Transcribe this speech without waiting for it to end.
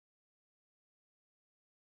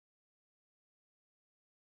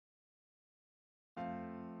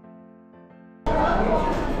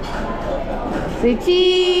Say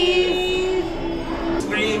cheese.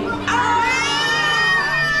 Scream.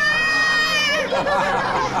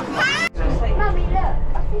 Mommy, look,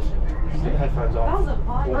 a fish. Stick headphones on.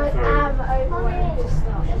 I am overweight.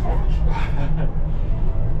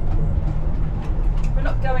 We're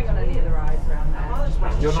not going on any of the rides around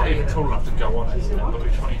there. You're not even tall enough to go on it. But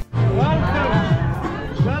which one?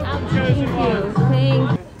 Welcome, chosen one.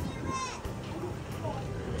 Thank you.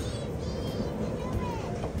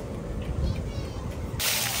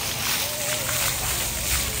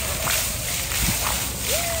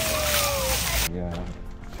 Yeah.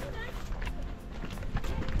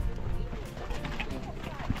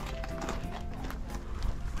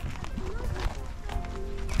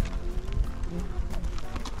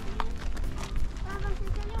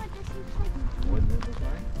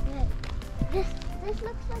 This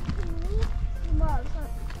looks like to me. Well,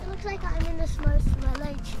 it looks like I'm in the Smurfs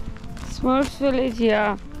village. Smurfs village,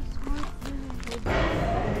 yeah.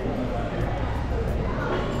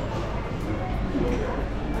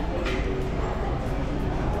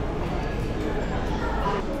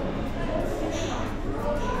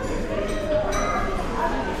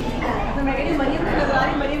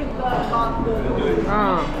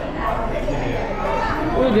 हाँ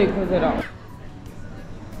वो देखो जरा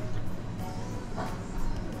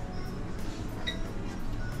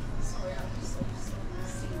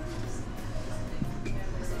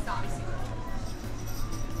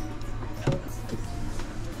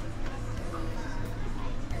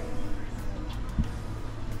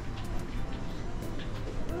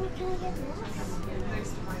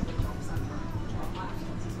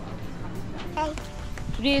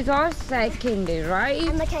Today is our second day, right?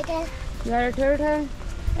 I'm a turtle. You are a turtle.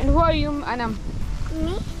 And who are you, Anam?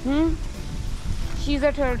 Me? She's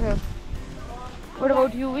a turtle. What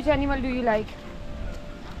about you? Which animal do you like?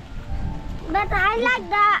 But I like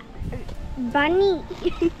the bunny.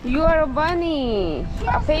 You are a bunny.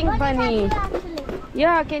 A pink bunny.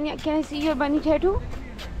 Yeah, can I see your bunny tattoo?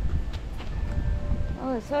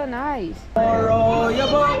 Oh, so nice.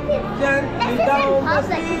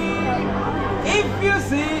 If you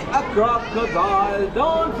see a crocodile,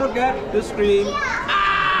 don't forget to scream.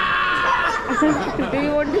 Do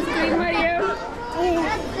you want to scream, Mariam?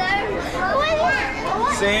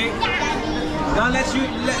 Sing. Now let you do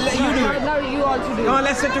it. Now you also do Come on, it.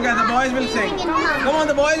 let's sit together. Boys will sing. Come on,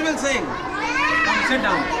 the boys will sing. Come, sit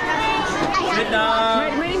down. Sit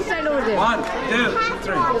down. Mariam, stand over there. 1, 2,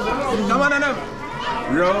 3. Come on, Anna.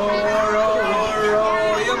 Row, row, row,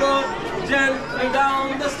 row your boat gently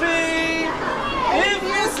down the stream. If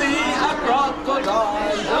you see a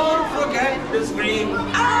crocodile, don't forget to scream.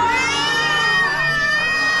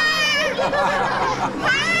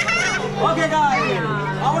 Okay, guys,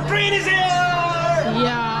 our train is here.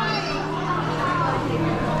 Yeah.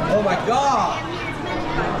 Oh my God.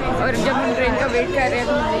 और जब हम train का wait कर रहे हैं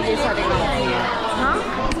तो हमने ये सारे काम किए हैं. हाँ?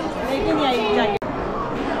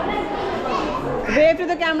 Wave to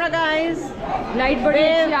the camera, guys. Light बड़ी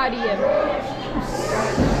अच्छी आ रही है.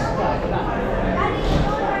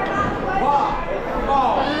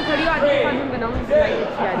 मैं खड़ी आती हूँ खाना बनाऊँ. लाइट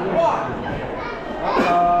अच्छी आ रही है.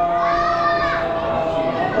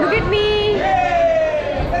 Look at me.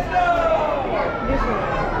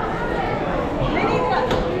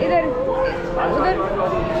 इधर उधर.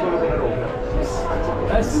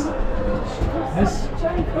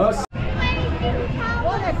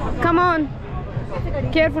 Come on.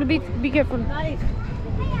 Careful, be careful.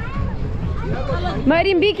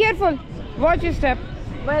 Mariam, be careful. Watch your step.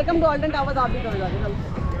 Welcome to Alton Towers. आप भी करो जाके.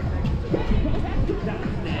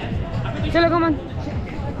 Chalo, come on.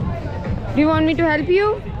 Do you want me to help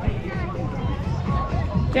you?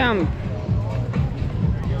 Jump.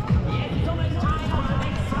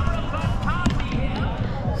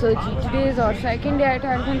 So today is our second day at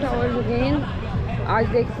Alton Towers again. आज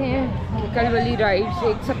देखते हैं कि कल वाली राइड्स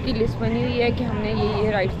एक सबकी लिस्ट बनी हुई है कि हमने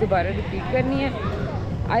ये राइड्स दोबारा रिपीट करनी है.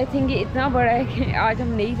 आई थिंक ये इतना बड़ा है कि आज हम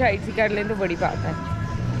नई राइड्स ही कर लें तो बड़ी बात है.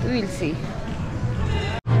 We'll see.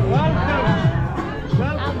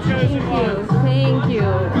 Thank you.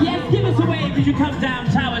 Yes, give us a wave as you come down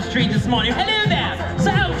Tower Street this morning. Hello there, it's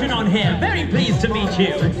Alton on here. Very pleased to meet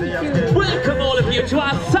you. Welcome all of you to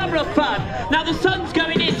our summer of fun. Now the sun's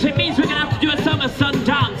going in, so it means we're going to have to do a summer sun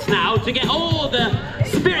dance now to get all the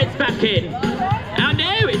spirits back in. I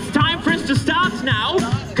know, it's time for us to start now,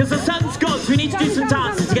 because the sun's gone, so we need to do some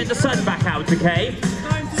dances to get the sun back out, okay?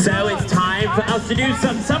 So it's time for us to do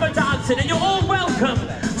some summer dancing, and you're all welcome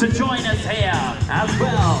to join us here as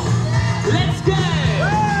well. Let's go!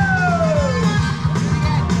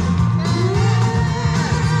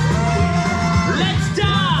 Let's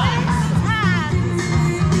dance!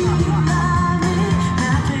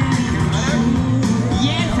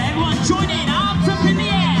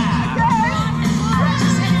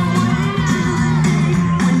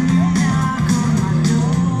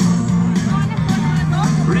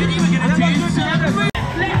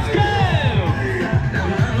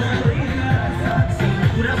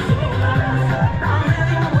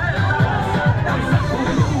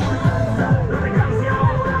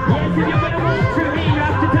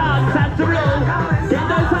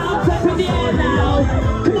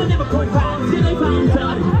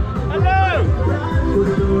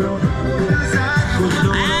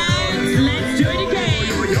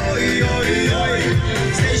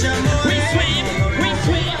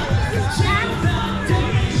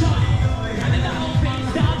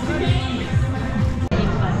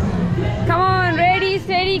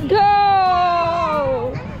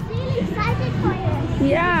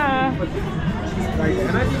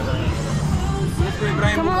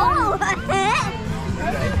 Come on.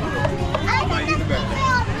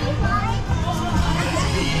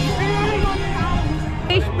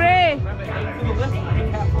 Spray.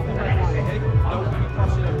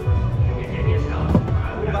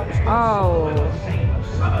 Oh.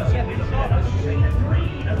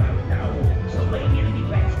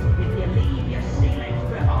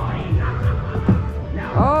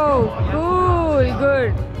 Oh, cool,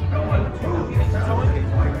 good.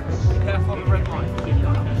 Careful on the red line.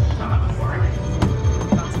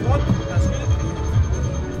 That's one. That's good.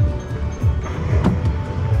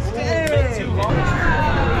 Bit too long.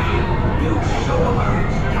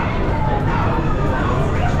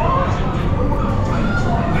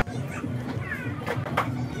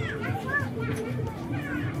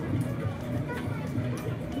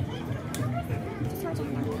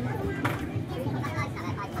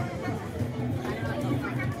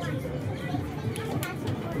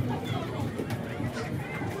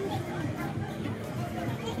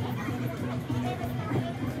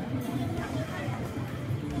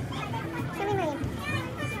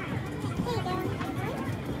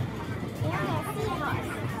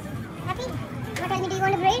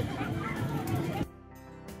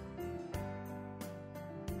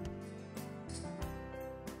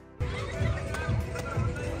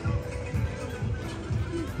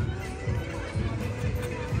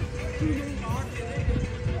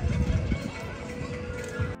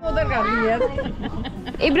 उधर कर लिया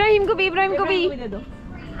इब्राहिम को भी दे दो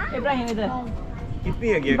इब्राहिम इधर कितनी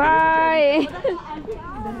है ये? बाय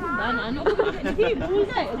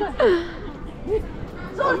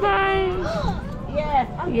बाय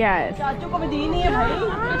यस चाचू को भी दी नहीं है भाई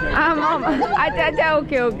अच्छा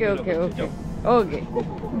okay okay okay okay okay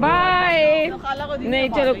bye नहीं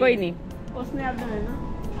चलो कोई नहीं उसने आप है ना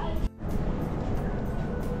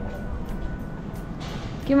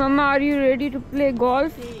कि मम्मा are you ready to play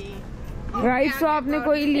golf right तो आपने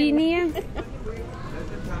कोई ली नहीं है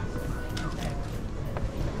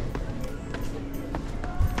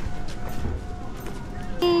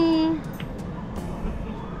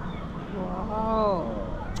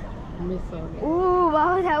Ooh,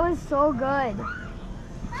 wow, that was so good.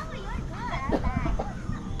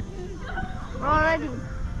 Already.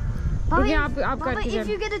 Okay, आप Papa, if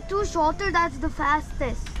you get it too shorter, that's the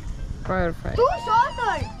fastest. Perfect. Too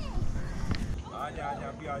shorter. आजा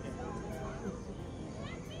अभी आजा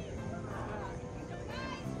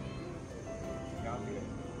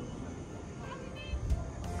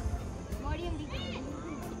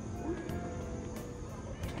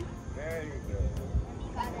Very good.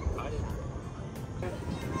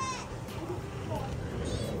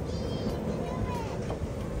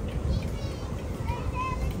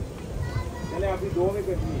 चले अभी 2 में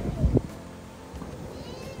करनी है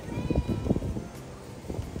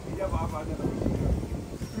जब आप आ जाना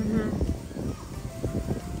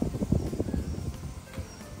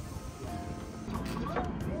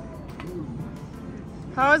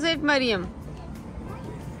How's it, Mariam?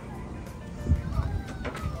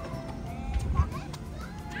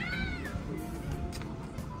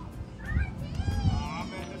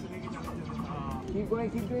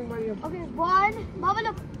 Keep doing, Mariam. Okay, one. Mama,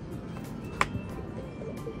 look.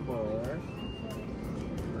 4.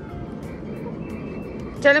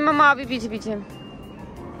 चले मम्मा अभी पीछे पीछे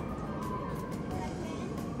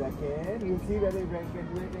Second, you see whether you can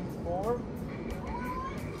do it in 4.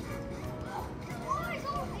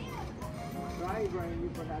 Try, Brian, you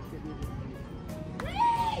perhaps can do it.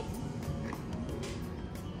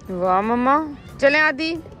 वाह मम्मा चले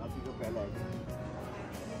आदि